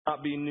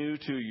not be new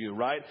to you,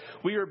 right?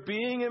 We are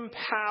being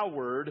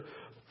empowered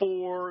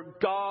for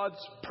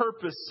God's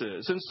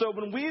purposes. And so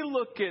when we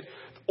look at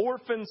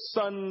Orphan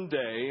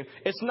Sunday,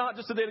 it's not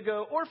just a day to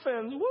go,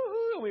 orphans,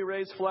 woohoo, and we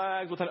raise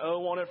flags with an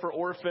O on it for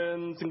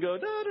orphans and go,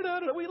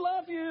 da-da-da-da, we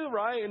love you,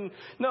 right? And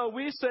no,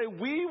 we say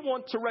we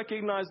want to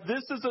recognize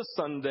this is a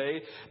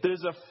Sunday that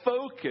is a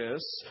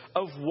focus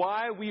of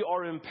why we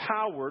are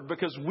empowered,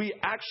 because we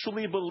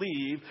actually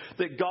believe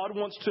that God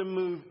wants to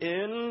move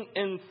in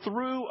and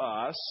through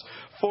us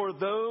for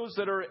those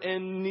that are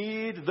in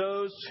need,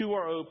 those who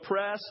are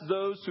oppressed,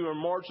 those who are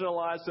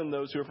marginalized, and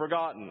those who are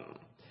forgotten.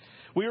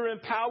 We are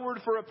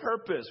empowered for a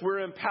purpose. We're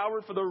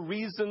empowered for the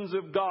reasons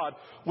of God.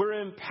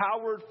 We're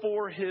empowered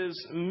for His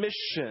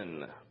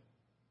mission.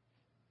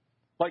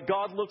 Like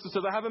God looks and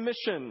says, I have a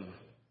mission.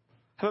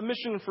 I have a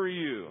mission for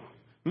you.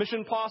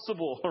 Mission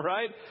possible,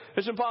 right?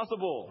 Mission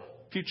possible.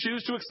 If you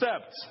choose to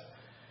accept.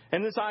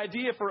 And this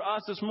idea for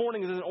us this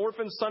morning is an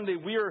Orphan Sunday.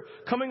 We are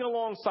coming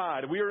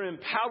alongside. We are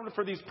empowered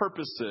for these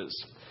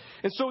purposes.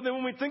 And so then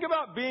when we think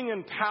about being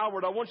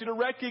empowered, I want you to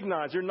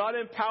recognize you're not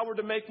empowered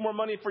to make more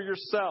money for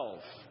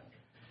yourself.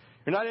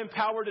 You're not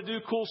empowered to do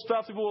cool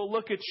stuff. People will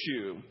look at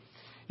you.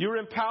 You're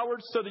empowered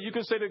so that you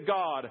can say to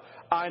God,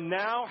 I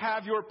now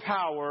have your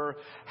power.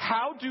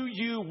 How do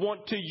you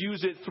want to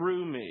use it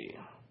through me?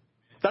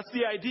 That's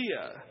the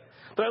idea.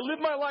 That I live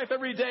my life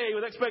every day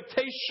with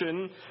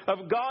expectation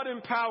of God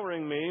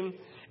empowering me,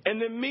 and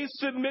then me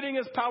submitting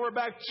His power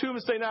back to Him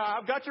and saying, now,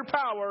 I've got your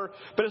power,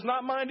 but it's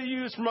not mine to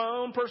use for my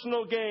own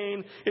personal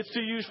gain. It's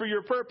to use for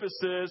your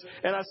purposes.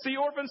 And I see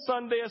Orphan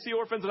Sunday, I see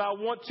orphans, and I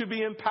want to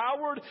be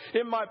empowered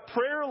in my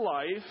prayer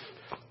life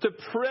to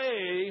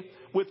pray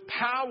with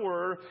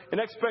power and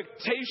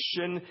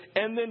expectation,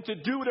 and then to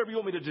do whatever you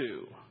want me to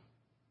do.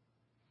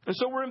 And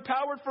so we're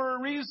empowered for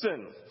a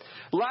reason.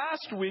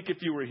 Last week,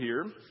 if you were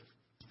here,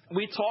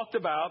 we talked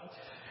about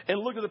and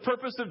looked at the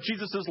purpose of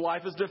Jesus'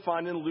 life as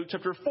defined in Luke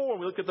chapter 4.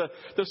 We looked at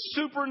the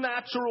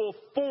supernatural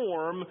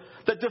form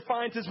that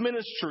defines His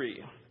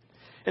ministry.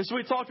 And so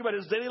we talked about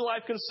His daily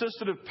life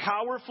consisted of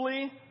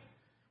powerfully,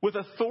 with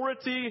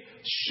authority,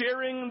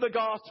 sharing the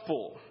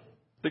gospel,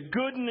 the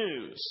good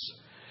news.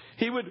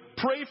 He would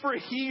pray for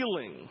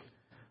healing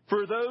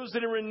for those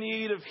that are in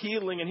need of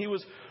healing. And He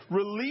was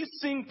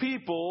releasing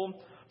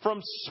people from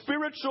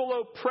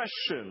spiritual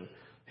oppression.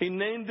 He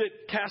named it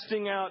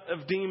casting out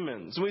of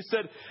demons. And we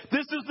said,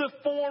 this is the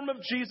form of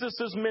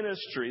Jesus'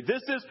 ministry.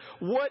 This is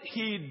what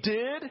He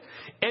did,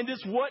 and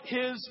it's what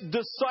His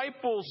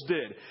disciples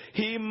did.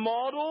 He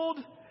modeled,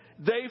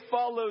 they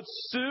followed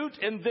suit,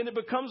 and then it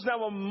becomes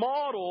now a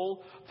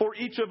model for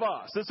each of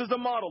us. This is the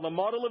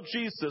model of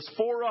Jesus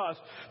for us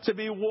to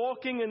be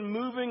walking and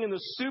moving in the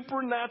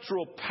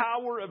supernatural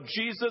power of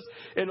Jesus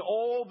in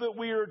all that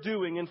we are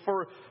doing. And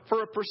for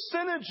a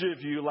percentage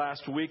of you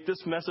last week,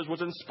 this message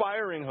was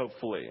inspiring,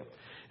 hopefully.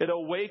 It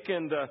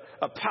awakened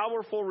a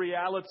powerful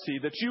reality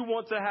that you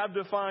want to have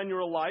define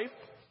your life.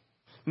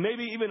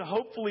 Maybe even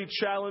hopefully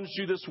challenged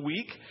you this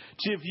week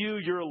to view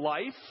your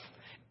life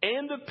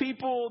and the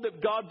people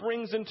that God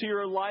brings into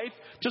your life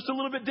just a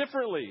little bit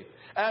differently,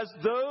 as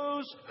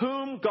those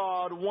whom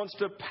God wants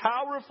to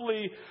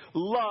powerfully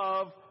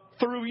love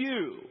through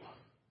you.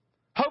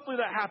 Hopefully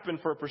that happened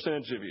for a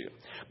percentage of you.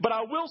 But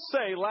I will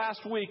say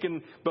last week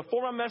and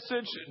before my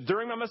message,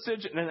 during my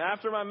message, and then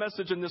after my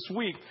message and this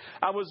week,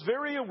 I was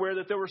very aware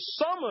that there were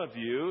some of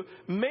you,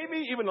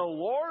 maybe even a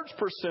large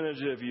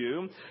percentage of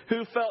you,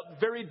 who felt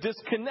very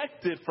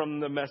disconnected from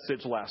the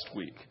message last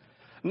week.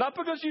 Not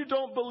because you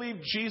don't believe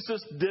Jesus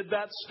did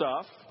that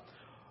stuff,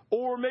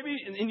 or maybe,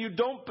 and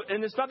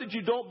it's not that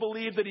you don't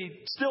believe that He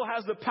still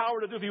has the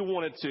power to do if He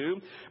wanted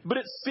to, but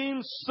it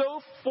seems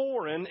so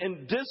foreign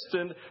and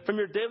distant from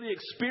your daily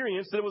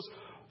experience that it was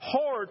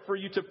hard for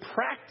you to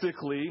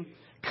practically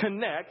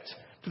connect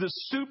to the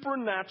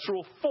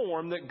supernatural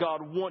form that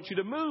God wants you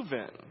to move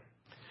in.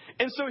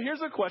 And so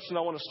here's a question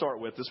I want to start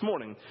with this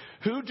morning.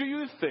 Who do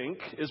you think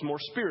is more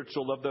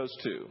spiritual of those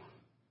two?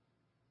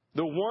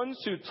 The ones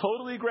who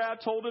totally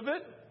grabbed hold of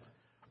it,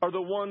 or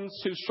the ones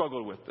who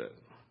struggled with it?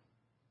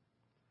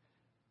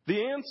 The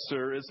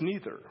answer is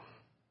neither.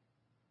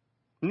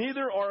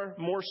 Neither are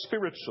more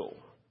spiritual.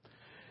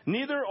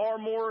 Neither are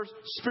more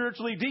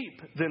spiritually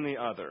deep than the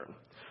other.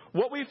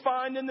 What we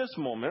find in this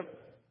moment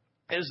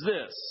is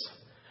this.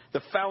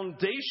 The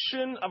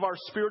foundation of our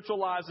spiritual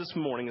lives this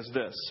morning is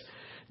this.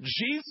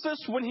 Jesus,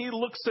 when He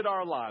looks at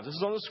our lives, this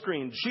is on the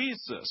screen,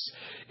 Jesus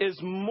is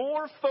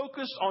more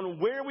focused on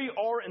where we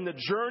are in the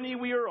journey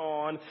we are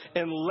on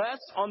and less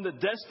on the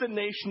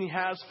destination He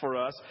has for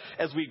us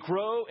as we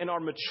grow in our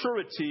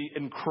maturity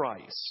in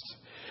Christ.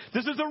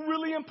 This is a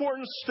really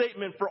important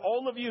statement for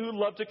all of you who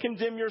love to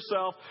condemn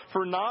yourself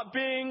for not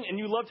being, and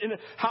you love to,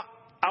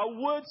 I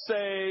would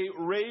say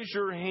raise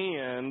your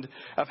hand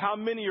of how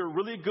many are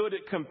really good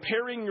at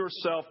comparing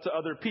yourself to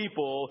other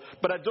people,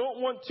 but I don't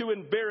want to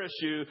embarrass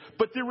you.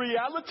 But the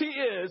reality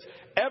is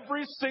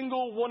every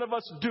single one of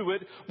us do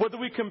it, whether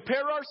we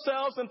compare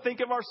ourselves and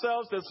think of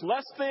ourselves as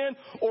less than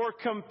or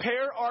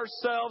compare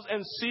ourselves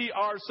and see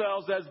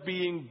ourselves as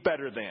being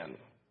better than.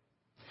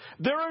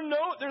 There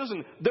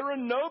are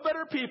no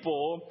better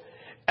people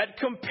at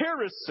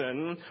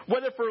comparison,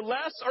 whether for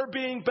less or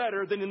being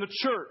better, than in the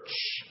church.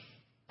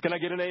 Can I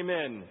get an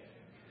amen?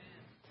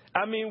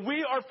 I mean,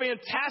 we are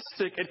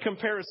fantastic at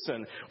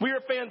comparison. We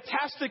are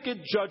fantastic at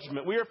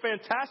judgment. We are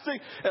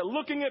fantastic at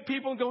looking at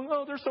people and going,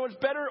 oh, they're so much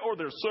better, or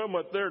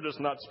they're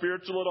just not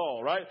spiritual at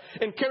all, right?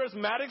 In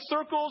charismatic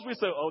circles, we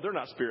say, oh, they're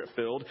not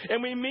spirit-filled.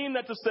 And we mean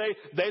that to say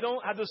they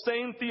don't have the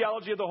same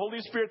theology of the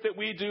Holy Spirit that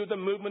we do, the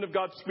movement of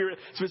God's Spirit.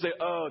 So we say,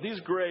 oh, he's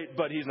great,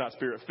 but he's not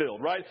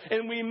spirit-filled, right?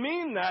 And we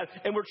mean that,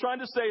 and we're trying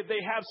to say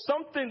they have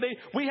something,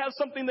 we have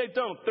something they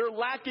don't. They're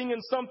lacking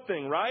in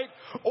something, right?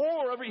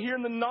 Or over here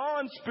in the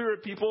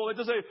non-spirit people, they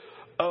just say,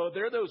 oh,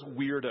 they're those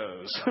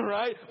weirdos,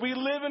 right? We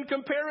live in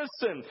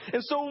comparison.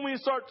 And so when we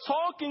start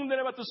talking then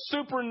about the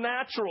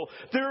supernatural,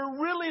 there are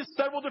really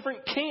several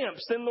different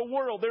camps in the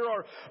world. There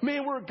are,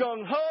 we're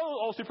gung-ho,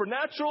 all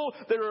supernatural.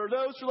 There are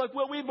those who are like,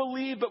 well, we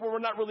believe, but we're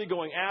not really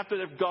going after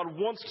it. If God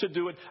wants to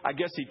do it, I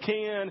guess he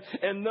can.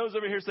 And those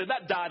over here say,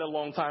 that died a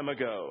long time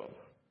ago.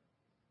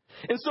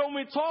 And so when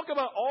we talk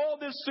about all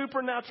this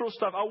supernatural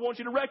stuff, I want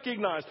you to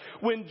recognize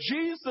when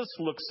Jesus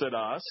looks at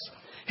us,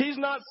 he's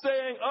not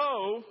saying,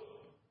 oh,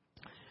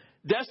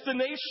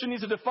 destination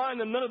needs to define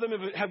them. None of them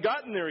have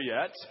gotten there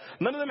yet.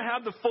 None of them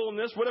have the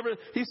fullness, whatever.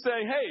 He's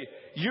saying, hey,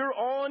 you're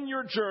on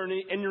your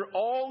journey and you're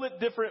all at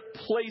different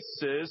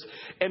places.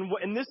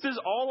 And this is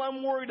all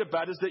I'm worried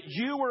about is that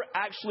you are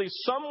actually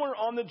somewhere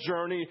on the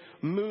journey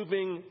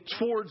moving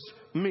towards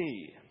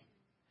me.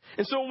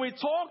 And so when we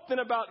talk then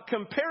about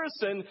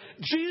comparison,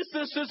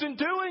 Jesus isn't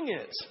doing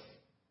it.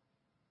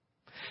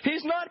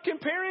 He's not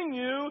comparing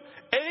you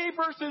A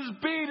versus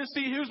B to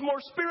see who's more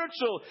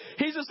spiritual.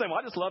 He's just saying,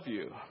 well, I just love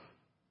you.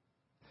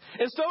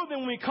 And so then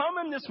when we come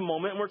in this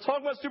moment and we're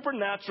talking about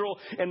supernatural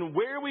and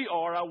where we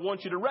are, I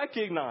want you to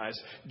recognize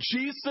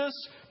Jesus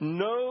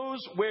knows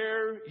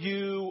where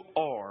you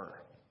are.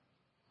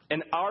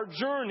 And our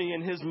journey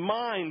in his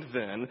mind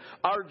then,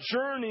 our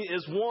journey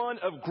is one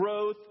of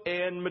growth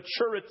and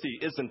maturity,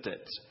 isn't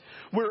it?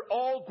 We're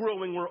all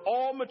growing, we're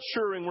all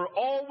maturing, we're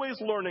always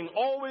learning,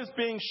 always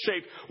being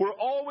shaped, we're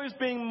always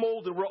being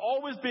molded, we're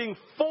always being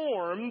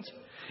formed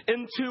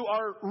into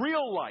our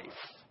real life.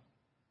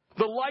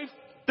 The life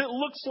that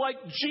looks like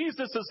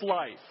Jesus'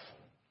 life.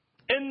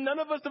 And none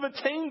of us have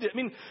attained it.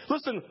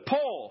 Listen,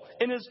 Paul,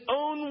 in his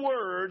own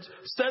words,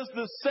 says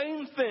the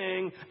same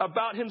thing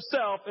about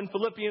himself in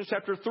Philippians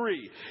chapter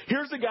 3.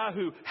 Here's a guy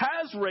who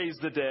has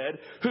raised the dead.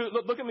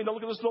 Look at me, don't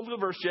look at this, don't look at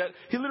the verse yet.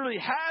 He literally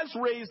has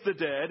raised the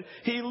dead.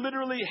 He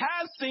literally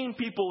has seen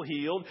people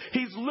healed.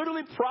 He's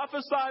literally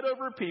prophesied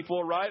over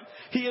people, right?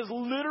 He has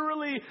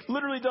literally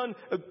done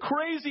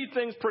crazy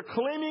things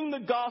proclaiming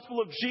the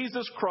gospel of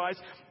Jesus Christ,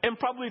 and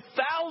probably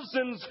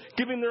thousands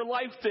giving their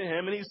life to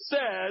him. And he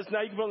says,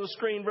 now you can put on the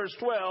screen, verse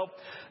 12,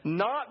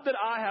 not that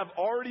I have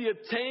already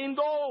attained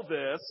all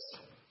this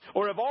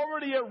or have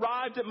already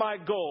arrived at my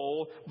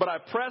goal, but I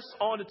press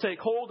on to take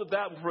hold of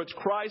that for which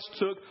Christ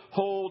took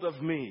hold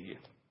of me.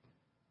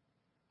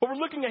 What we're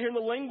looking at here in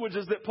the language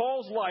is that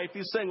Paul's life,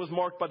 he's saying, was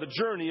marked by the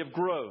journey of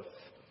growth.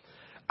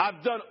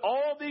 I've done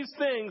all these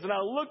things, and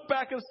I look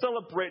back and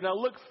celebrate, and I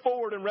look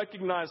forward and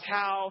recognize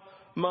how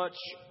much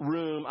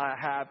room I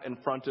have in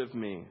front of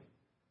me.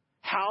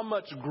 How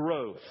much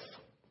growth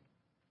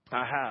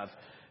I have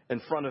in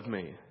front of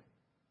me.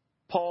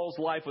 Paul's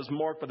life was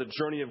marked by the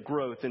journey of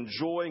growth,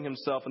 enjoying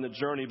himself in the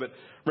journey, but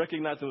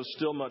recognizing there was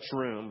still much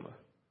room.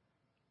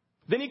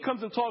 Then he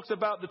comes and talks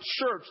about the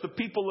church, the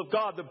people of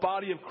God, the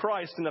body of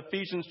Christ in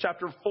Ephesians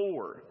chapter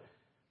 4.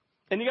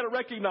 And you got to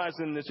recognize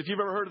in this, if you've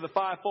ever heard of the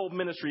fivefold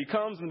ministry, he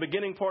comes in the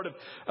beginning part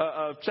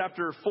of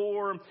chapter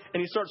 4, and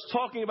he starts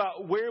talking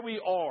about where we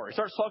are. He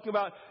starts talking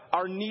about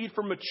our need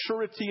for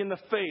maturity in the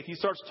faith. He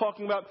starts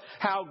talking about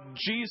how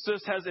Jesus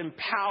has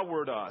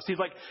empowered us. He's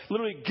like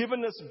literally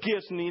given us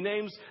gifts, and he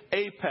names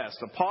APES,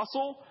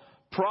 apostle,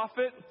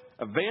 prophet,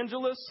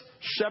 evangelist,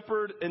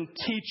 shepherd, and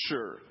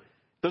teacher.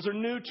 Those are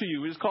new to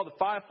you. We just call it the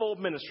fivefold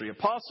ministry.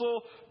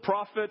 Apostle,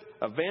 prophet,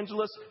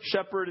 evangelist,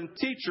 shepherd, and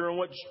teacher. And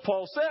what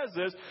Paul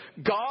says is,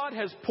 God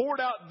has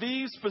poured out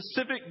these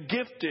specific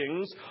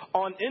giftings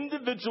on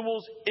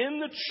individuals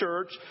in the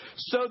church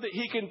so that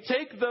he can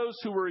take those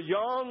who are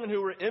young and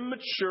who are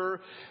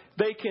immature,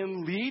 they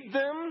can lead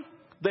them,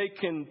 they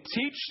can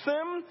teach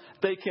them,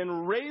 they can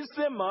raise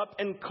them up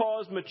and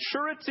cause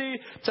maturity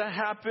to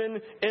happen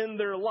in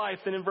their life.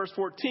 And in verse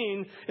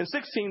 14 and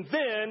 16,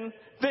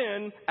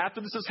 then,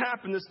 after this has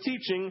happened, this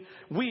teaching,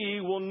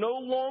 we will no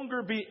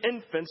longer be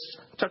infants.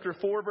 Chapter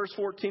 4, verse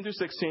 14 through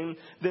 16.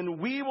 Then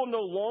we will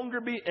no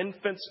longer be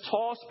infants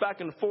tossed back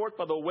and forth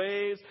by the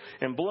waves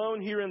and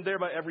blown here and there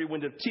by every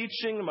wind of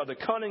teaching, and by the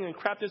cunning and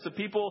craftiness of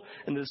people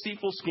and the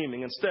deceitful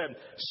scheming. Instead,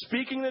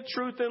 speaking the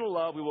truth in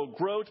love, we will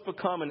grow to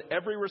become in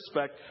every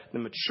respect the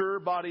mature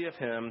body of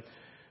him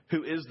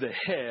who is the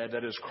head,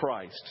 that is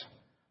Christ.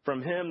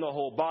 From him, the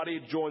whole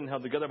body, joined and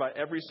held together by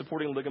every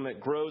supporting ligament,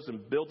 grows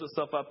and builds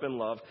itself up in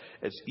love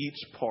as each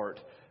part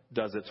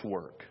does its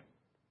work.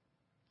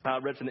 I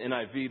read from the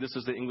NIV. This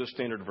is the English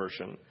Standard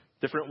Version.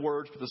 Different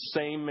words, but the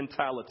same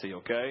mentality,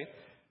 okay?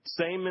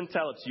 Same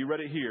mentality. You read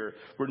it here.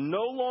 We're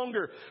no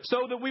longer,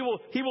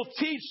 he will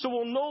teach, so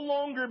we'll no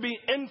longer be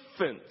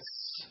infants.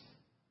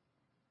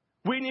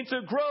 We need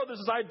to grow.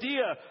 This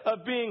idea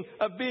of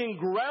being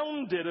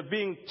grounded, of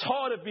being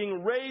taught, of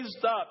being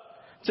raised up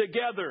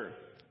together.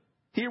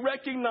 He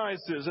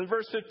recognizes in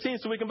verse 15,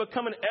 so we can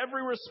become in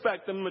every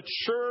respect the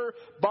mature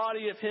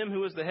body of him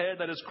who is the head,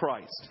 that is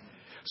Christ.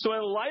 So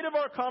in light of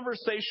our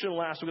conversation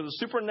last week of the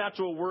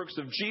supernatural works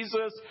of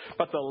Jesus,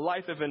 about the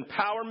life of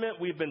empowerment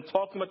we've been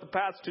talking about the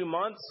past 2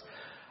 months,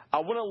 I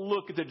want to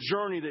look at the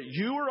journey that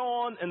you are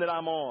on and that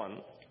I'm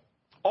on.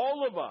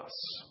 All of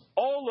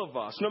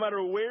us, no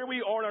matter where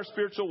we are in our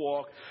spiritual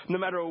walk, no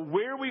matter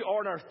where we are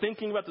in our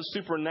thinking about the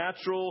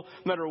supernatural,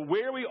 no matter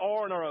where we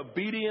are in our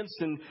obedience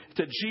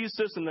to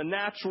Jesus and the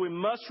natural, we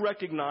must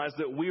recognize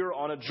that we are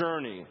on a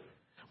journey.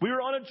 We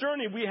are on a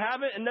journey. We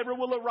haven't and never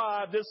will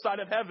arrive this side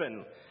of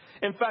heaven.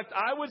 In fact,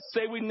 I would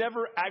say we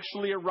never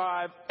actually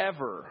arrive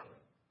ever.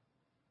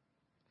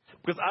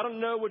 Because I don't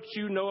know what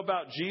you know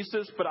about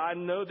Jesus, but I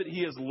know that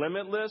he is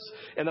limitless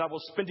and that I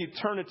will spend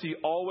eternity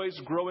always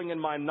growing in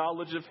my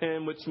knowledge of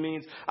him, which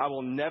means I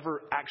will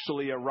never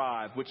actually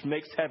arrive, which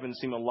makes heaven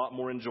seem a lot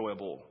more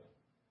enjoyable.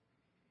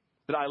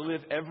 That I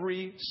live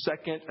every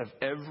second of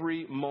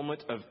every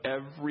moment of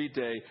every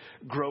day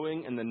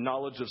growing in the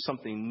knowledge of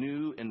something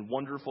new and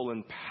wonderful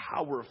and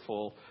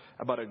powerful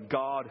about a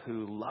God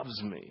who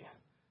loves me.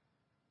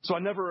 So I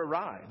never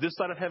arrive this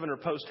side of heaven or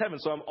post-heaven.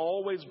 So I'm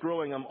always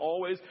growing. I'm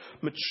always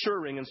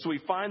maturing. And so we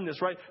find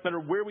this, right? No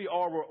matter where we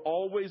are, we're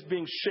always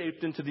being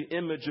shaped into the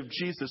image of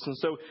Jesus. And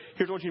so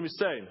here's what you need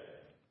to say.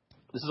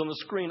 This is on the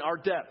screen. Our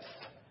depth.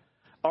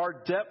 Our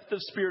depth of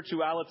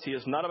spirituality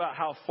is not about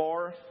how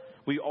far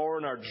we are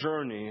in our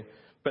journey,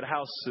 but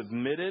how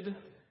submitted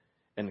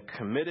and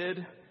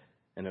committed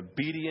and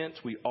obedient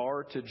we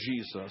are to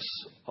Jesus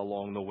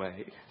along the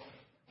way.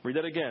 Read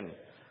that again.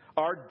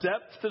 Our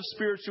depth of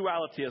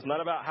spirituality is not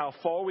about how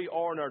far we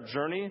are in our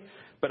journey,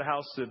 but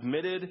how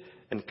submitted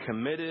and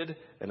committed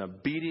and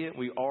obedient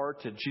we are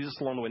to Jesus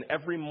along the way in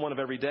every moment of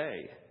every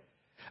day.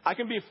 I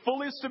can be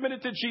fully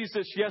submitted to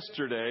Jesus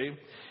yesterday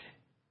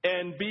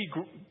and be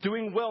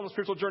doing well in the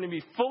spiritual journey,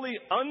 be fully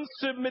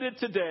unsubmitted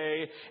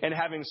today and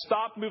having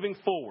stopped moving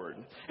forward.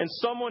 And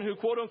someone who,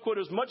 quote unquote,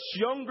 is much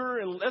younger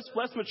and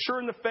less mature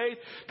in the faith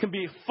can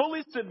be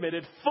fully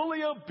submitted,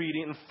 fully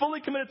obedient, and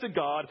fully committed to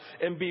God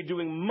and be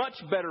doing much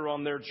better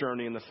on their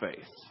journey in the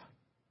faith.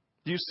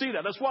 Do you see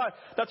that? That's why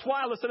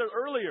I said it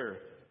earlier.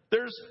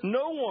 There's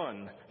no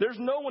one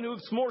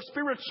who's more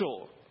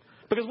spiritual.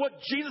 Because what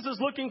Jesus is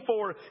looking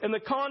for in the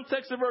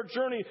context of our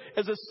journey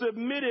is a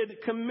submitted,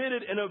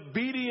 committed, and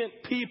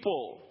obedient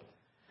people.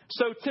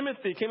 So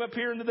Timothy came up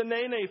here into the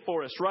Nene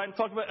for us, right, and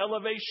talked about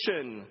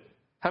elevation.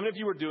 How many of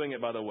you were doing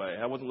it, by the way?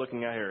 I wasn't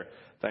looking at here.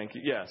 Thank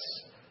you. Yes.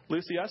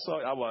 Lucy, I saw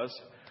it. I was.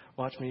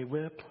 Watch me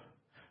whip.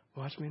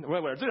 Watch me.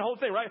 Whatever. Do the whole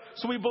thing, right?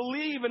 So we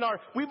believe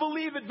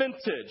at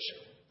Vintage.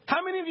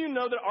 How many of you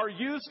know that our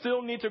youth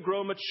still need to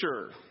grow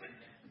mature?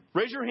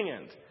 Raise your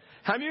hand.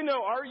 How many of you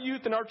know our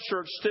youth in our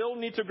church still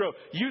need to grow?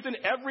 Youth in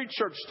every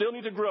church still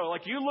need to grow.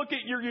 Like you look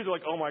at your youth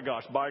like, oh my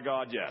gosh, by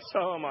God, yes.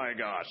 Oh my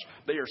gosh,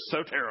 they are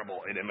so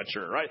terrible and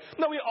immature, right?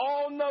 No, we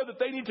all know that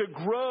they need to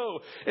grow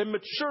and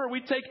mature.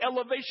 We take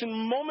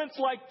elevation moments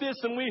like this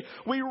and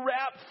we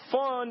wrap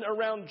fun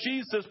around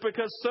Jesus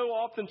because so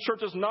often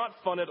church is not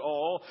fun at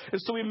all. And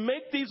so we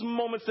make these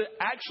moments that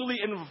actually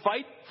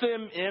invite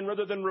them in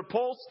rather than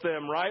repulse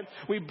them, right?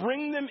 We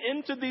bring them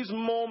into these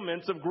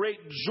moments of great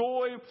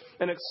joy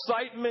and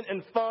excitement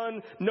and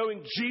fun,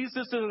 knowing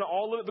Jesus isn't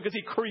all of it because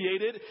he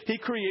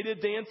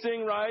created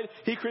dancing, right?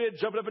 He created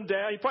jumping up and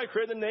down. He probably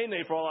created the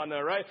Nene for all I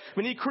know, right? I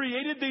mean, he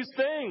created these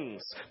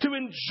things to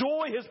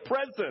enjoy his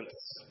presence.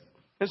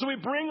 And so we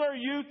bring our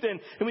youth in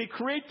and we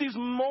create these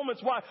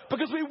moments. Why?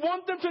 Because we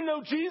want them to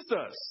know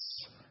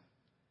Jesus.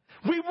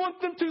 We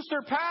want them to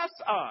surpass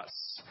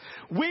us.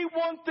 We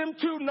want them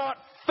to not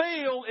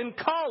fail in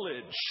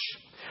college.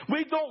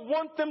 We don't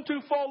want them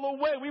to fall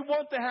away. We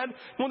want them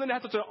to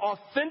have such an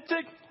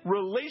authentic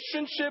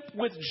relationship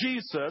with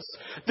Jesus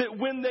that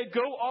when they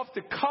go off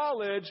to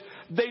college,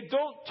 they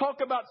don't talk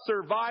about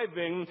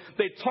surviving.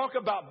 They talk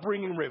about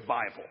bringing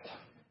revival.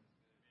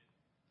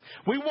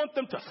 We want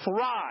them to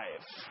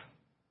thrive.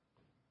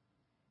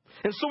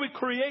 And so we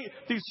create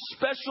these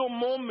special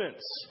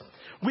moments.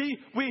 We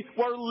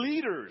are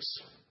leaders.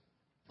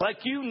 Like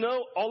you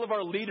know, all of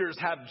our leaders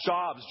have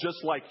jobs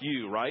just like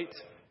you, right?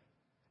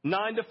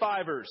 9 to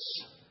 5ers,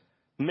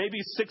 maybe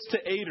 6 to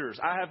 8ers.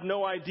 I have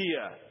no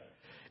idea.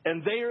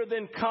 And they are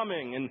then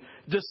coming and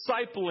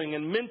discipling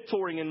and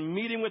mentoring and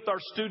meeting with our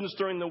students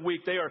during the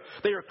week. They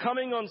are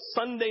coming on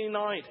Sunday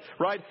night,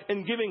 right,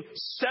 and giving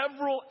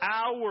several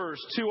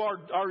hours to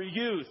our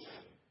youth.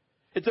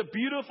 It's a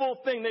beautiful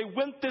thing. They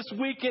went this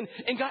weekend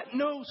and got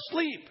no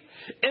sleep.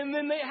 And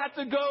then they had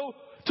to go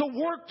to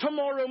work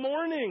tomorrow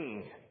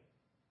morning.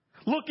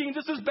 Looking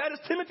just as bad as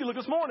Timothy looked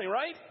this morning,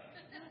 right?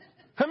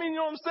 I mean, you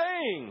know what I'm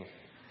saying?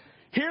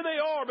 Here they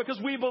are because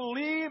we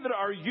believe that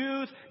our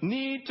youth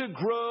need to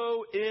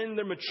grow in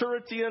their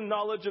maturity and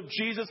knowledge of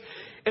Jesus.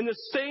 And the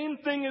same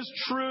thing is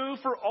true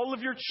for all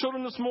of your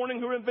children this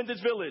morning who are in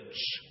Vintage Village.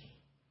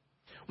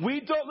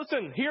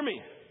 Listen, hear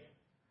me.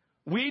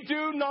 We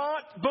do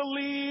not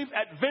believe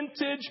at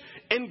Vintage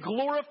in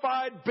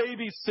glorified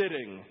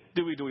babysitting.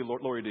 Do we,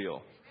 Lori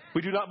Deal?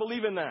 We do not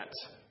believe in that.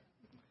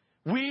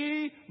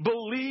 We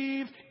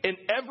believe in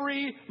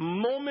every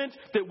moment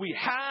that we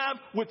have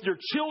with your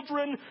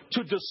children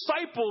to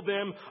disciple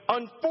them,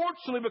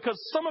 unfortunately, because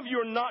some of you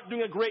are not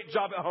doing a great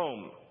job at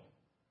home.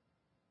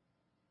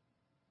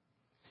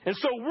 And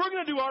so we're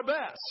going to do our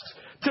best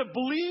to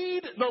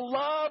bleed the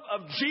love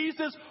of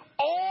Jesus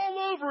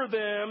all over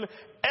them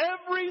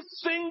every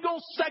single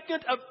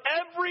second of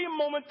every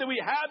moment that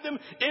we have them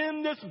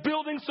in this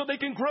building so they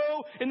can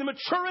grow in the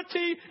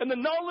maturity and the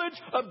knowledge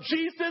of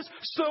Jesus,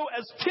 so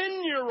as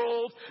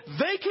 10-year-olds,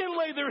 they can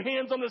lay their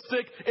hands on the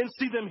sick and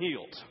see them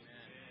healed.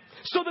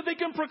 So that they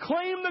can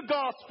proclaim the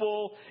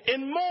gospel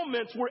in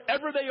moments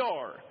wherever they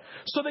are.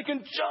 So they can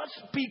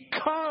just be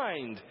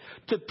kind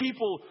to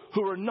people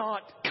who are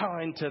not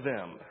kind to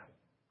them.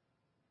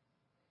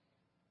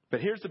 But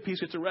here's the piece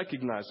you have to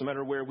recognize. No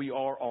matter where we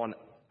are on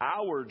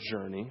our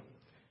journey,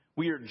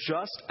 we are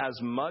just as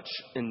much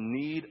in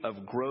need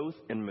of growth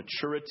and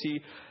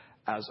maturity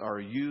as our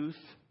youth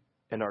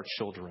and our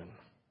children.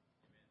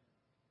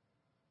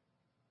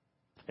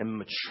 And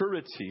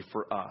maturity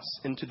for us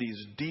into these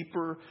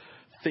deeper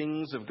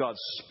things of God's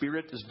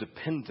Spirit is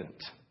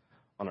dependent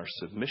on our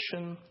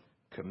submission,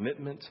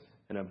 commitment,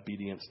 and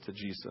obedience to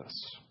Jesus.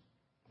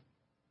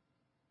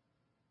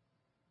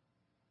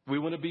 We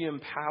want to be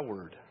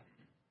empowered.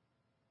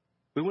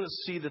 We want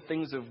to see the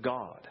things of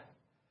God.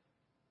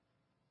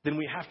 Then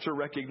we have to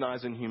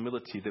recognize in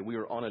humility that we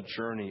are on a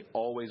journey,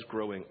 always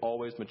growing,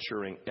 always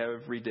maturing,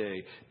 every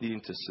day,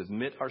 needing to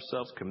submit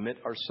ourselves, commit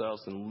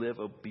ourselves, and live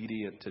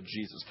obedient to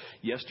Jesus.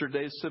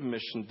 Yesterday's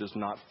submission does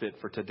not fit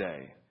for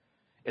today.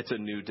 It's a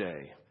new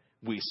day.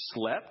 We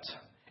slept,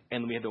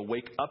 and we had to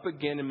wake up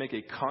again and make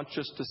a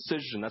conscious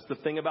decision. That's the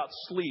thing about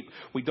sleep.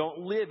 We don't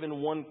live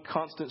in one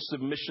constant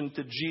submission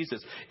to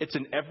Jesus. It's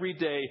an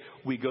everyday,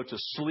 we go to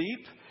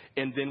sleep,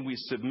 and then we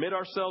submit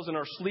ourselves in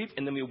our sleep,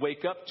 and then we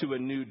wake up to a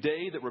new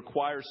day that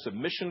requires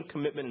submission,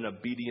 commitment, and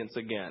obedience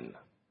again.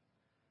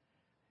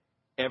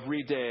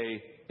 Every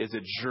day is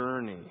a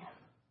journey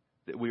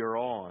that we are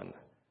on.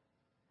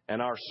 And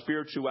our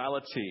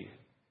spirituality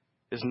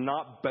is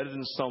not better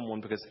than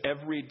someone, because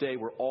every day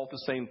we're all at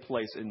the same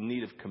place in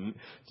need of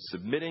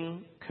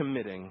submitting,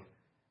 committing,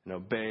 and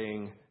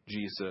obeying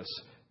Jesus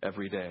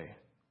every day.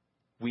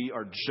 We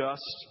are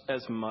just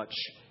as much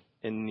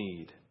in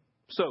need.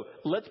 So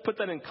let's put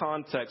that in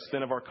context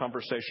then of our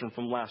conversation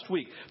from last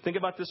week. Think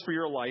about this for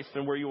your life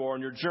and where you are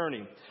on your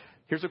journey.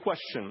 Here's a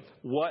question.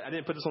 I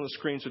didn't put this on the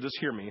screen, so just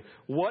hear me.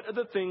 What are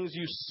the things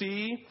you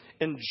see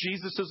in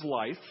Jesus'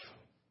 life,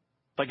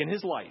 like in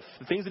his life,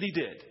 the things that he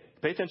did?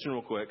 Pay attention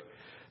real quick.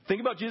 Think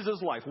about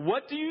Jesus' life.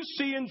 What do you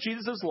see in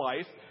Jesus'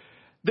 life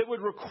that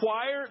would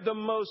require the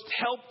most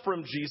help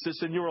from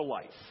Jesus in your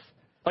life?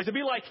 Like to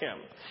be like him.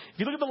 If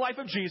you look at the life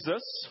of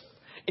Jesus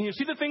and you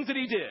see the things that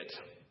he did,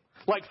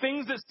 like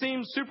things that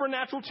seem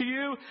supernatural to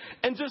you,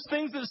 and just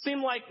things that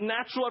seem like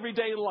natural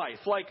everyday life.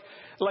 Like,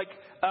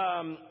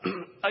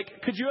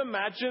 could you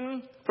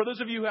imagine, for those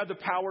of you who have the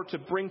power to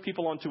bring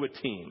people onto a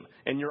team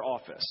in your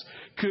office,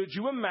 could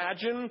you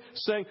imagine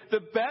saying, the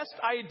best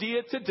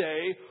idea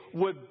today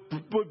would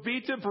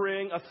be to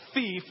bring a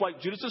thief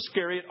like Judas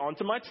Iscariot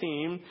onto my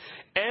team,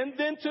 and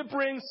then to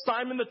bring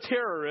Simon the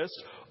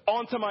terrorist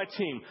onto my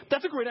team?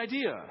 That's a great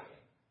idea.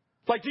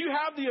 Like, do you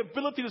have the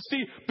ability to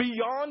see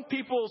beyond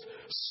people's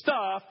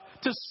stuff,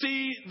 to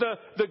see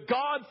the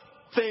God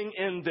thing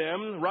in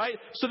them, right?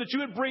 So that you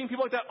would bring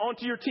people like that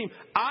onto your team.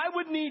 I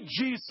would need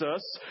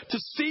Jesus to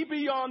see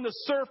beyond the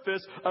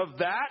surface of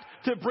that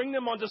to bring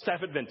them onto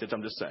staff at Vintage,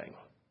 I'm just saying.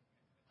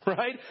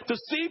 Right? To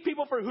see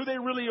people for who they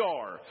really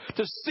are.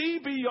 To see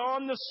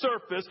beyond the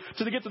surface,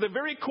 to get to the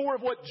very core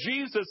of what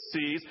Jesus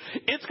sees.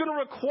 It's going to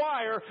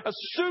require a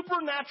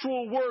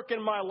supernatural work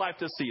in my life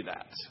to see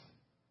that.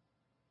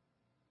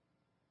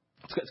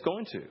 It's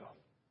going to.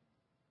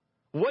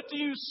 What do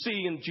you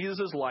see in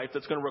Jesus' life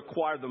that's going to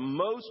require the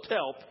most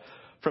help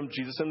from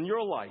Jesus in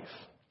your life?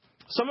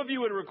 Some of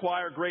you would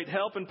require great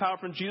help and power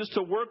from Jesus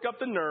to work up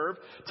the nerve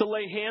to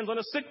lay hands on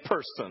a sick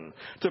person,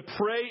 to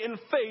pray in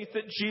faith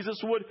that Jesus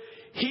would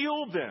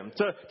heal them,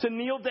 to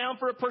kneel down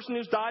for a person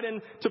who's died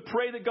and to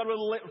pray that God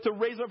would to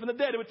raise them up from the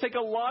dead. It would take a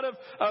lot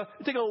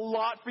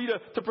for you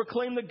to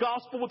proclaim the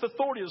gospel with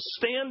authority, to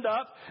stand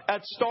up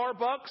at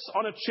Starbucks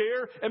on a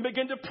chair and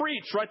begin to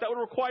preach, right? That would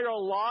require a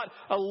lot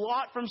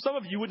from some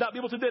of you. You would not be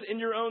able to do that in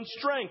your own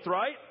strength,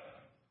 right?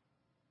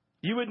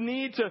 You would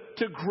need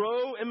to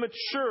grow and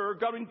mature.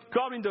 God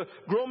would to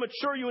grow and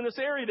mature you in this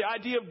area. The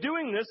idea of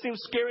doing this seems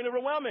scary and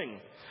overwhelming.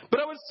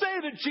 But I would say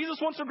that Jesus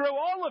wants to grow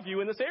all of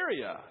you in this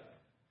area.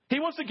 He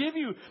wants to give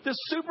you this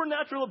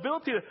supernatural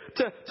ability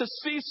to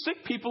see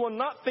sick people and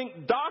not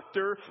think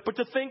doctor, but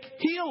to think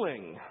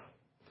healing.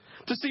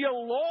 To see a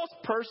lost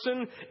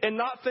person and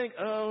not think,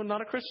 oh,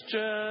 not a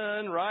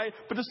Christian, right?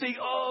 But to see,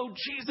 oh,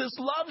 Jesus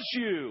loves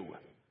you,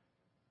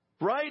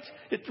 right?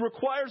 It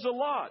requires a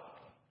lot.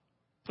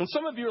 And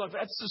some of you are like,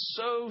 that's just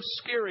so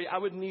scary. I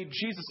would need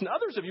Jesus. And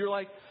others of you are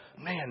like,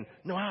 man,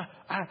 no, I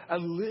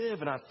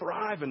live and I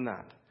thrive in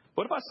that.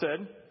 What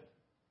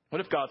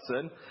if God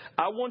said,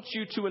 I want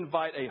you to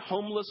invite a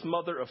homeless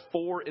mother of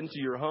 4 into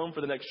your home for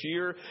the next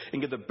year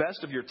and give the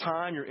best of your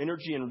time, your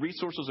energy, and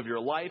resources of your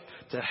life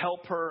to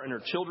help her and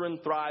her children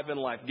thrive in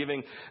life,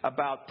 giving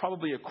about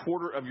probably a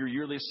quarter of your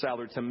yearly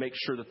salary to make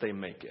sure that they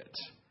make it?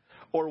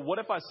 Or what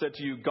if I said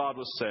to you, God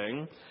was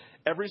saying,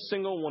 every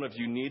single one of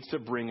you needs to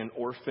bring an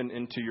orphan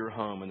into your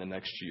home in the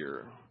next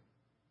year?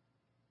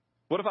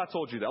 What if I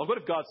told you that? What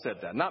if God said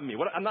that? Not me.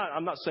 I'm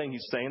not saying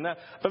he's saying that,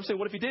 but I'm saying,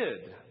 what if he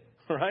did?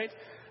 Right?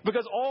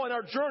 Because all in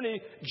our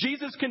journey,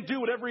 Jesus can do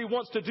whatever he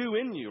wants to do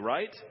in you,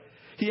 right?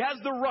 He has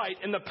the right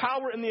and the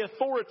power and the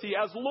authority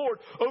as Lord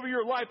over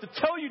your life to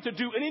tell you to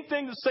do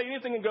anything, to say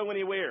anything, and go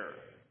anywhere.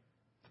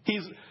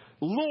 He's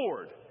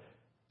Lord.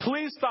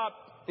 Please stop.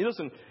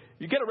 Listen,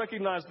 you got to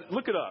recognize,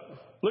 look it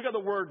up. Look at the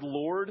word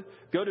Lord.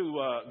 Go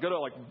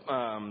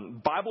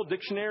to Bible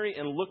dictionary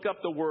and look up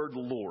the word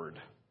Lord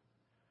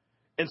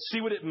and see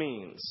what it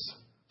means.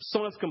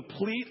 Someone's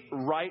complete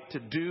right to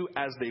do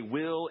as they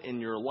will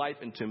in your life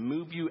and to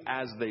move you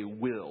as they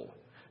will.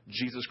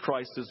 Jesus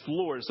Christ is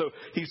Lord. So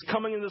he's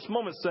coming in this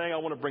moment saying, I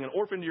want to bring an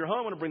orphan into your home.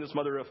 I want to bring this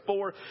mother of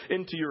 4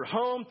 into your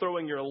home,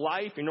 throwing your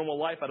life, your normal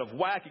life out of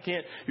whack. You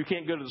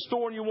can't go to the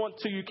store when you want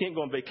to. You can't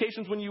go on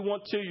vacations when you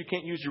want to. You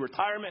can't use your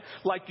retirement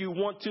like you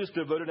want to. It's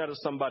devoted now to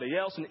somebody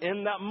else. And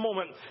in that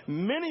moment,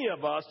 many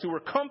of us who are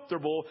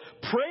comfortable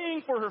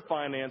praying for her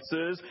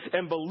finances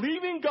and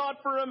believing God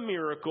for a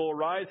miracle,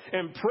 right?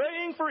 And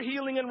praying for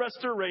healing and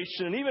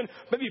restoration and even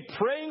maybe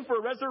praying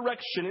for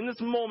resurrection in this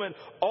moment,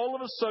 all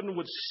of a sudden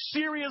would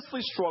seriously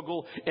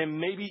struggle and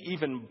maybe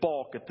even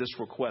balk at this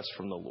request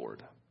from the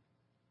Lord.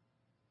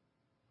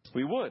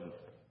 We would.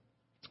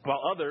 While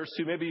others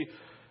who maybe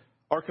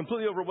are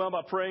completely overwhelmed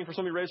by praying for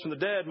somebody raised from the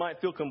dead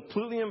might feel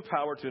completely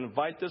empowered to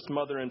invite this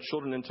mother and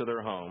children into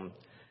their home.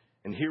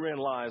 And herein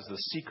lies the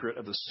secret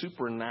of the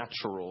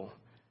supernatural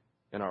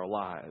in our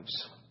lives.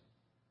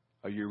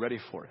 Are you ready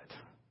for it?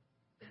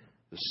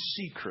 The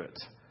secret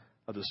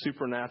of the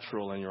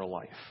supernatural in your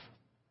life.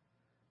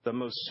 The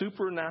most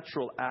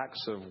supernatural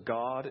acts of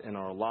God in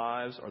our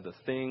lives are the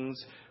things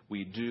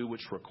we do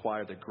which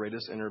require the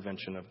greatest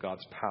intervention of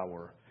God's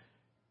power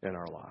in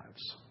our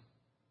lives.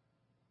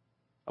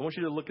 I want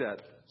you to let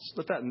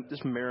that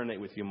just marinate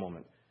with you a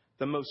moment.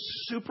 The most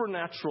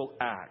supernatural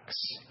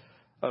acts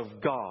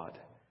of God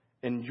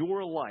in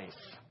your life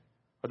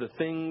are the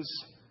things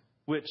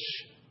which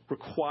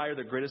require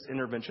the greatest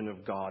intervention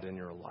of God in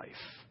your life.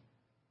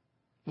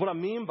 What I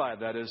mean by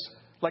that is,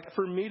 like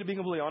for me, to be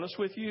completely honest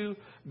with you,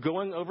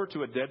 going over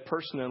to a dead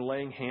person and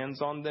laying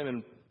hands on them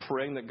and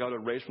praying that God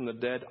would raise from the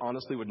dead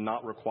honestly would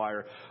not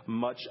require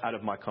much out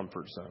of my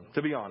comfort zone.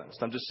 To be honest,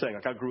 I'm just saying,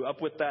 like I grew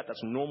up with that.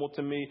 That's normal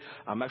to me.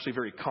 I'm actually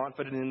very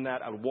confident in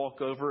that. I would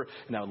walk over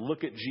and I would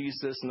look at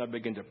Jesus and I'd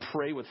begin to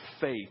pray with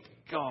faith.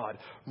 God,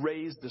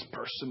 raise this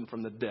person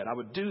from the dead. I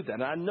would do that.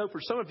 And I know for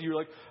some of you, you're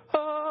like,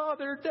 oh,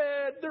 they're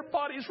dead. Their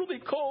body's really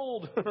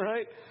cold,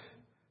 right?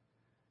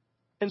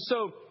 And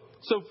so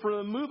for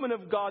the movement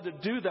of God to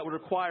do that would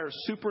require a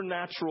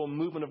supernatural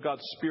movement of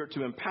God's Spirit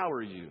to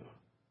empower you.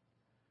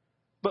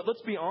 But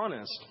let's be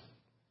honest.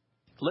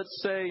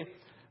 Let's say,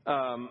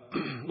 I'm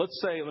trying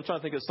to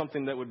think of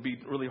something that would be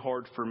really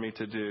hard for me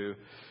to do.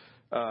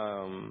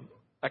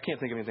 I can't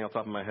think of anything off the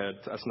top of my head.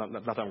 That's not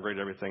that I'm great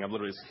at everything.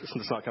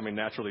 It's not coming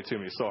naturally to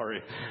me.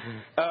 Sorry.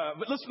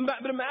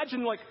 But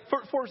imagine, like,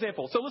 for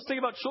example, so let's think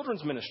about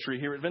children's ministry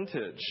here at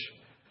Vintage.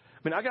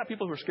 I mean, I got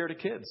people who are scared of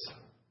kids.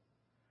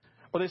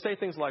 Or they say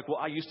things like, well,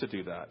 I used to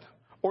do that.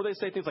 Or they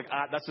say things like,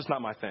 that's just not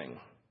my thing.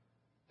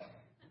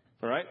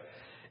 All right?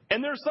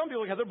 And there are some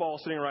people who have their ball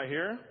sitting right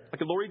here,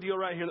 like a Lori Deal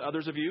right here,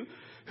 others of you,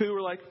 who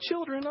are like,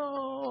 children,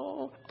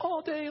 all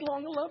day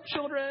long, I love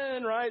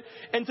children, right?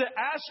 And to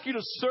ask you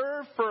to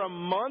serve for a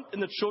month in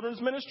the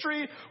children's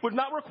ministry would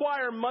not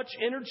require much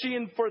energy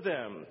for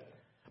them.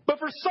 But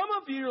for some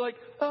of you, you're like,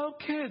 oh,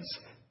 kids,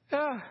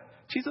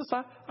 Jesus,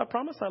 I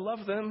promise I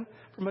love them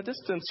from a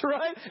distance,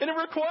 right? And it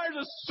requires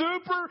a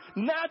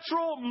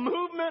supernatural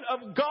movement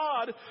of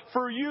God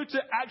for you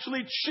to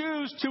actually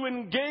choose to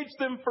engage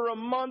them for a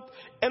month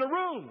in a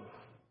room.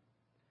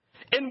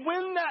 And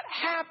when that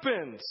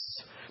happens,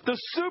 the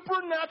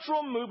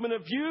supernatural movement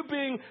of you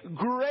being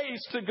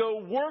graced to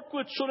go work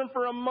with children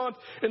for a month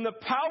in the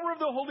power of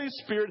the Holy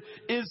Spirit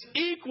is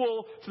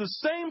equal to the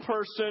same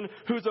person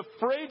who's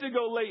afraid to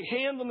go lay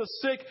hands on the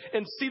sick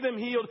and see them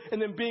healed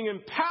and then being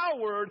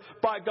empowered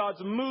by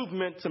God's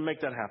movement to make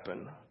that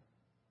happen.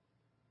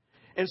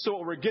 And so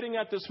what we're getting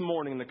at this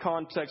morning in the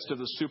context of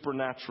the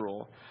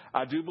supernatural,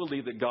 I do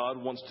believe that God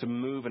wants to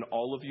move in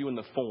all of you in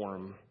the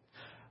form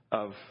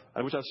of,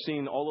 which I've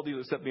seen all of you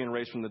except being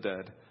raised from the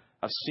dead,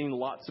 I've seen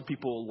lots of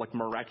people like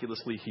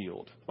miraculously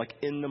healed, like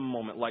in the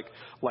moment, like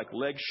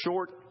leg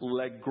short,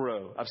 leg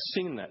grow. I've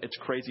seen that. It's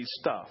crazy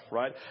stuff,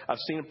 right? I've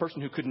seen a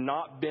person who could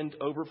not bend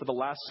over for the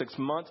last 6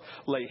 months,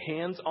 lay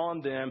hands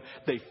on them,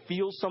 they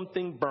feel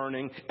something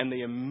burning, and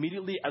they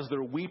immediately, as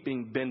they're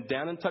weeping, bend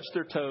down and touch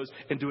their toes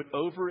and do it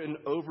over and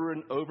over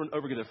and over and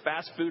over again. A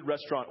fast food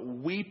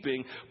restaurant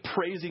weeping,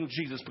 praising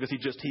Jesus because he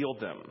just healed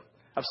them.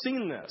 I've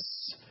seen this.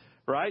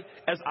 Right?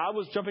 As I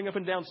was jumping up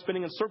and down,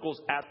 spinning in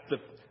circles at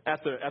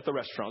the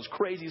restaurant. It's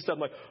crazy stuff. I'm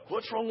like,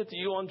 what's wrong with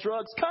you on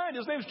drugs? Kind,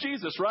 his name's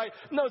Jesus, right?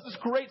 No, it's this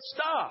great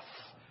stuff.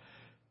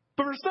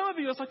 But for some of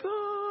you, it's like,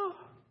 oh.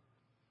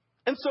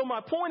 And so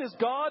my point is,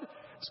 God's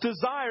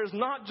desire is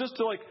not just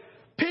to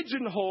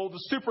pigeonhole the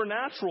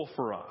supernatural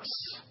for us.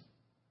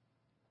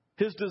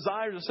 His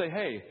desire is to say,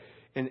 hey,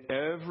 in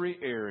every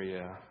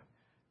area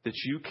that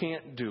you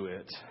can't do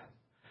it,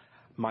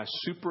 my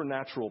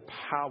supernatural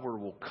power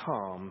will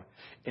come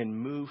and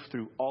move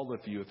through all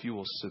of you if you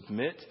will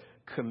submit,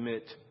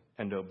 commit,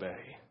 and obey.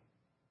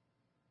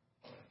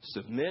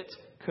 Submit,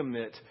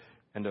 commit,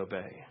 and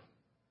obey.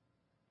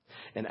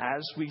 And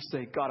as we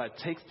say, God, I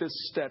take this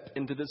step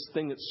into this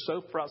thing that's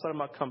so far outside of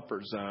my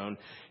comfort zone,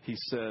 he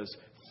says,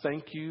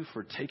 thank you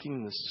for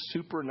taking the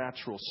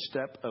supernatural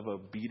step of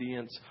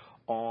obedience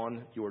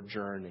on your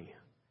journey.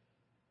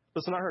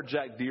 Listen, I heard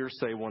Jack Deere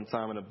say one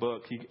time in a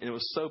book, and it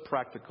was so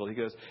practical. He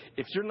goes,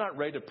 if you're not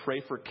ready to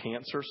pray for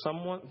cancer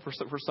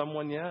for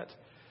someone yet,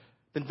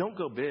 then don't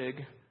go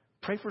big.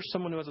 Pray for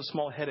someone who has a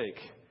small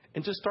headache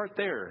and just start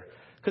there.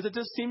 Because it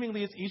just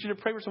seemingly is easier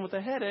to pray for someone with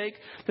a headache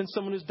than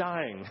someone who's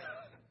dying.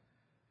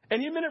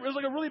 And it was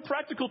like a really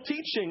practical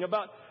teaching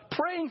about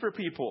praying for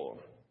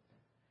people.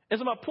 And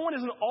so my point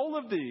is, in all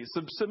of these,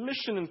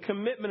 submission and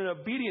commitment and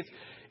obedience,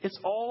 it's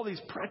all these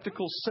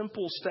practical,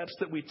 simple steps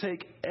that we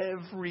take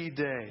every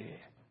day.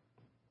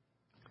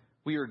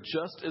 We are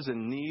just as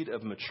in need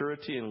of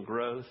maturity and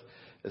growth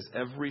as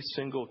every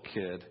single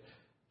kid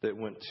that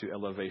went to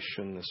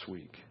Elevation this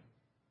week.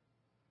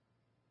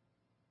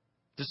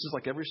 This is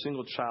like every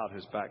single child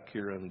who's back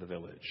here in the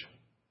village.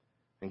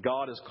 And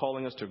God is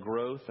calling us to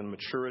growth and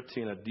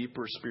maturity and a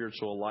deeper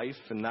spiritual life.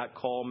 And that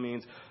call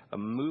means a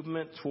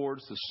movement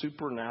towards the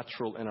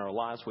supernatural in our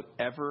lives,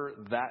 whatever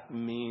that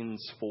means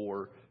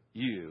for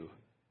you.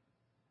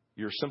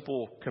 Your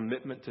simple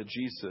commitment to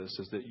Jesus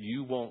is that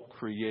you won't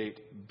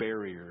create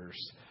barriers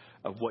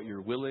of what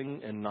you're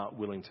willing and not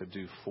willing to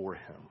do for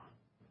him.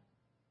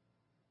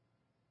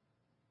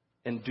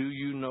 And do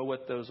you know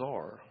what those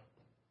are?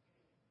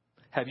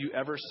 Have you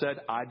ever said,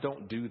 I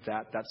don't do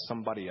that, that's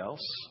somebody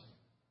else?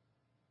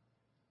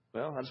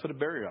 Well, I just put a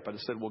barrier up. I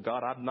just said, well,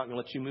 God, I'm not going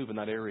to let you move in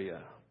that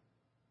area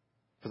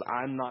because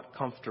I'm not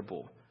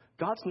comfortable.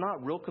 God's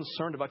not real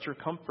concerned about your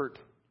comfort.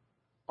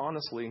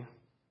 Honestly,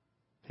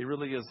 he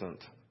really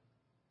isn't.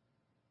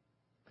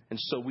 And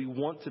so we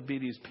want to be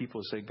these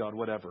people who say, God,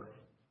 whatever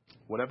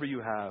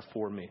you have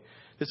for me.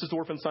 This is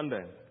Orphan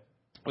Sunday.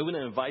 We want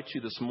to invite you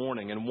this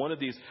morning in one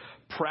of these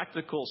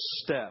practical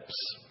steps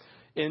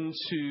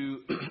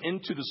into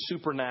the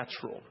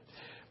supernatural.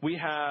 We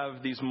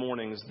have these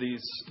meals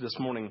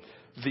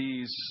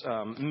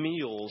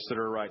that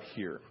are right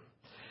here.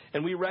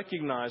 And we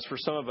recognize for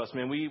some of us,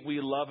 man, we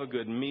love a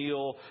good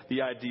meal.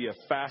 The idea of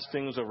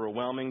fasting is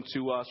overwhelming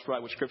to us, right,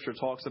 what Scripture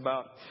talks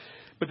about.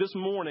 But this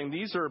morning,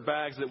 these are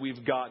bags that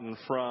we've gotten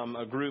from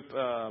a group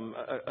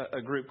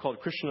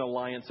called Christian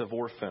Alliance of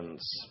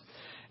Orphans.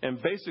 And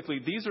basically,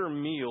 these are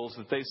meals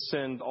that they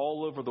send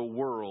all over the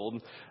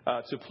world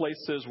to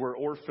places where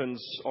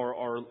orphans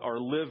are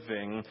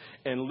living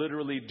and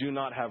literally do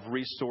not have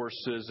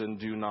resources and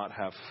do not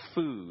have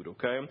food,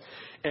 okay?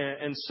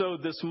 And so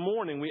this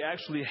morning, we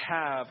actually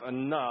have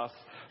enough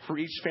for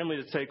each family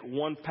to take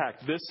one pack.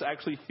 This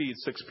actually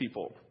feeds 6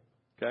 people,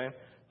 okay?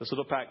 This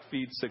little pack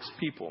feeds 6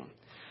 people.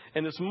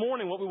 And this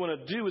morning, what we want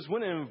to do is we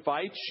want to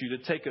invite you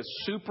to take a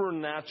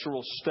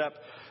supernatural step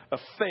of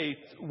faith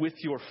with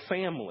your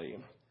family.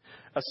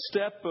 A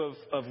step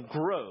of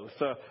growth,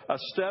 a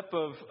step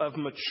of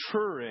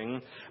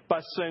maturing by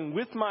saying,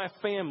 with my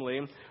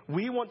family,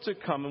 we want to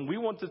come and we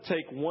want to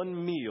take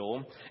one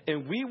meal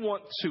and we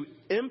want to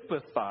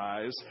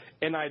empathize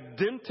and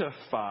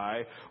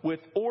identify with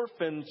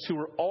orphans who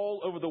are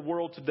all over the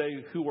world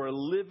today who are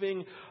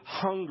living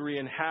hungry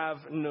and have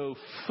no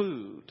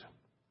food.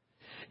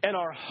 And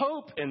our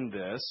hope in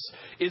this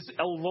is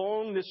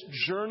along this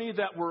journey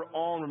that we're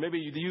on, or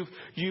maybe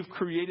you've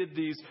created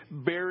these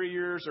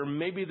barriers, or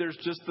maybe there's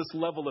just this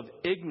level of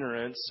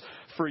ignorance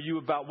for you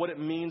about what it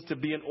means to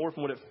be an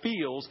orphan, what it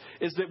feels,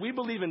 is that we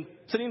believe in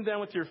sitting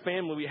down with your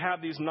family. We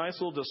have these nice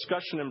little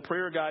discussion and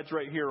prayer guides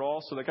right here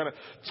also that kind of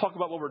talk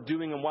about what we're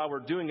doing and why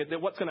we're doing it.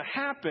 That what's going to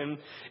happen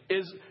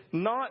is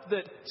not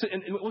that,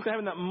 and what's going to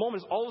happen in that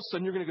moment is all of a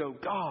sudden you're going to go,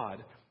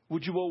 God,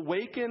 would you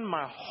awaken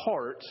my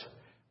heart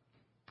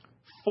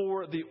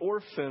for the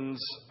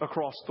orphans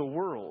across the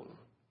world?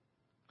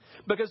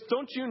 Because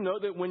don't you know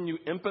that when you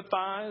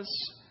empathize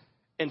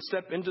and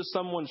step into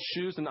someone's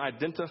shoes and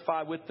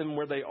identify with them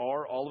where they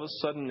are, all of a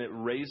sudden it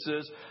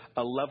raises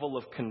a level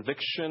of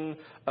conviction,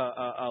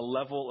 a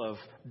level of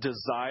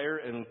desire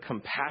and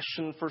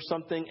compassion for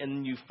something,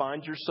 and you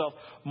find yourself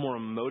more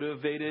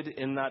motivated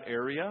in that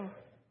area.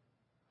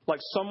 Like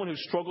someone who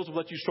struggles with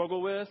what you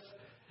struggle with,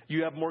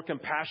 you have more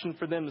compassion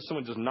for them than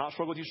someone who does not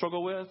struggle with what you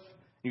struggle with.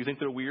 You think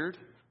they're weird,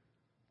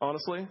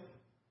 honestly.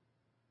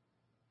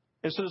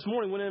 And so this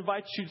morning, I want to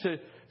invite you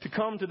to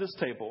come to this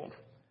table.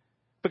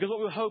 Because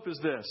what we hope is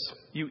this.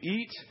 You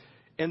eat,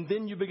 and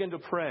then you begin to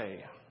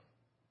pray.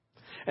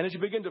 And as you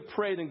begin to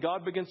pray, then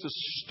God begins to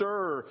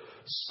stir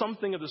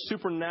something of the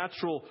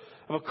supernatural,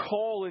 of a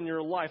call in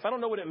your life. I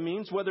don't know what it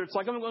means, whether it's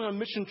like I'm going on a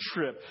mission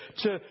trip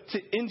to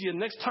India.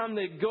 Next time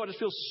they go, I just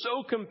feel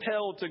so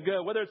compelled to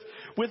go. Whether it's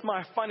with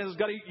my finances,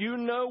 God, you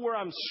know where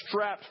I'm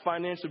strapped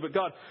financially. But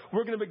God,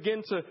 we're going to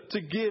begin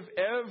to give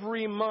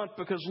every month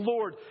because,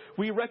 Lord,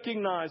 we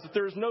recognize that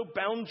there's no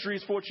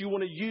boundaries for what you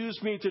want to use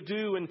me to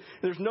do. And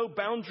there's no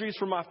boundaries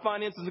for my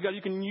finances. And God,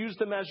 you can use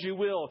them as you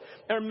will.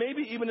 Or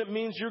maybe even it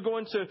means you're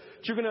going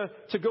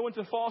to go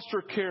into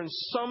foster care in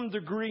some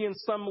degree, in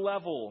some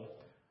level.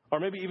 Or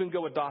maybe even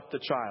go adopt a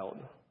child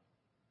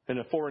in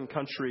a foreign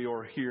country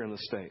or here in the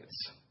States.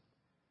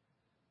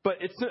 But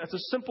it's a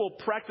simple,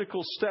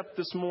 practical step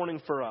this morning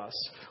for us.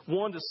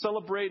 One, to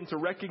celebrate and to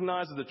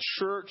recognize the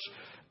church,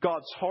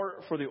 God's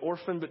heart for the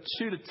orphan. But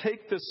two, to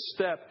take this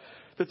step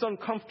that's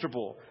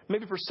uncomfortable.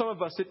 Maybe for some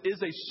of us, it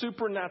is a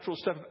supernatural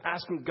step of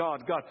asking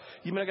God,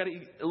 you mean I got to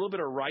eat a little bit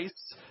of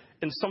rice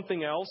and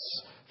something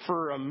else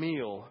for a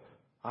meal?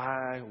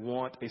 I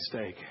want a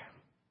steak.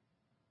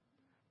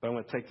 But I'm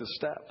going to take this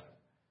step.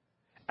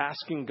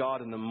 Asking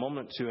God in the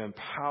moment to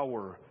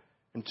empower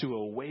and to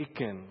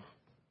awaken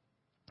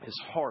His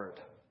heart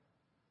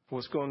for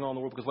what's going on in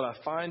the world. Because what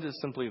I find is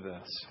simply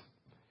this.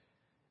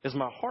 As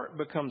my heart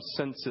becomes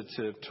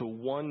sensitive to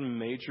one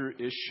major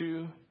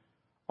issue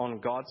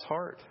on God's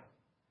heart,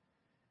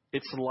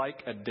 it's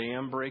like a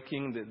dam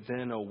breaking that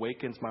then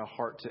awakens my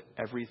heart to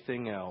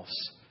everything else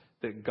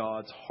that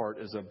God's heart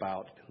is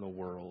about in the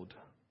world.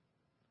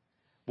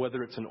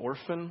 Whether it's an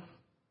orphan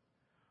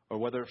or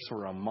whether it's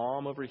for a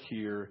mom over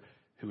here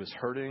who is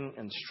hurting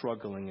and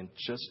struggling and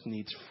just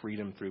needs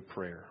freedom through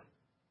prayer.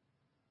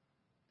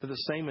 They're the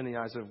same in the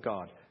eyes of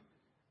God.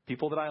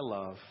 People that I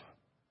love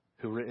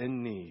who are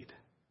in need,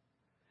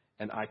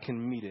 and I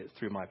can meet it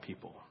through my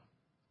people.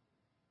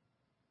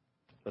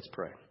 Let's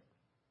pray.